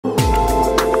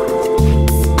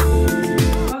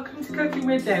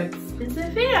with Debs and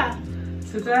Sophia.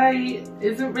 Today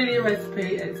isn't really a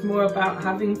recipe, it's more about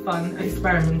having fun and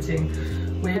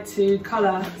experimenting. We're to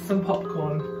colour some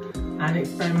popcorn and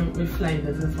experiment with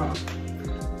flavours as well.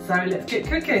 So let's get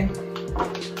cooking.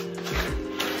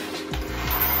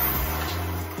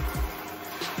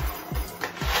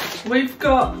 We've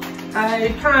got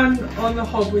a pan on the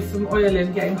hob with some oil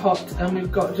in, getting hot, and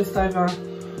we've got just over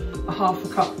a half a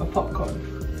cup of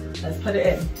popcorn. Let's put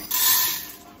it in.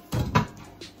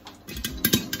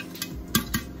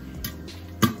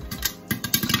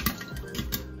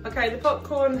 Okay, the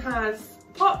popcorn has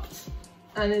popped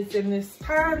and is in this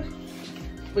pan.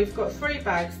 We've got 3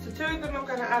 bags. To 2 of them I'm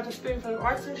going to add a spoonful of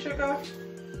icing sugar,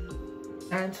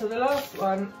 and to the last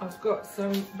one I've got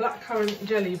some blackcurrant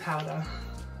jelly powder.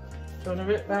 Do you want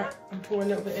to rip that and pour a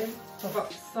little bit in? I've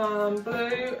got some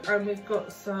blue and we've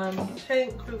got some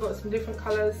pink. We've got some different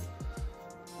colours.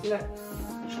 Let's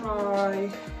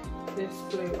try this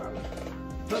blue one.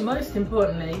 But most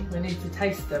importantly, we need to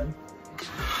taste them.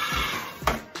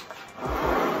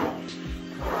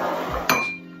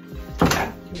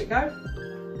 Here we go.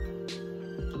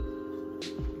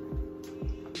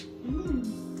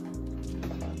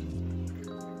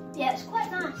 Yeah, it's quite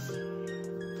nice.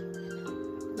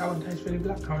 That one tastes really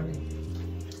blackcurranty.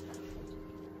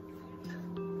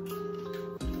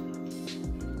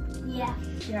 Yeah.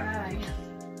 Yeah.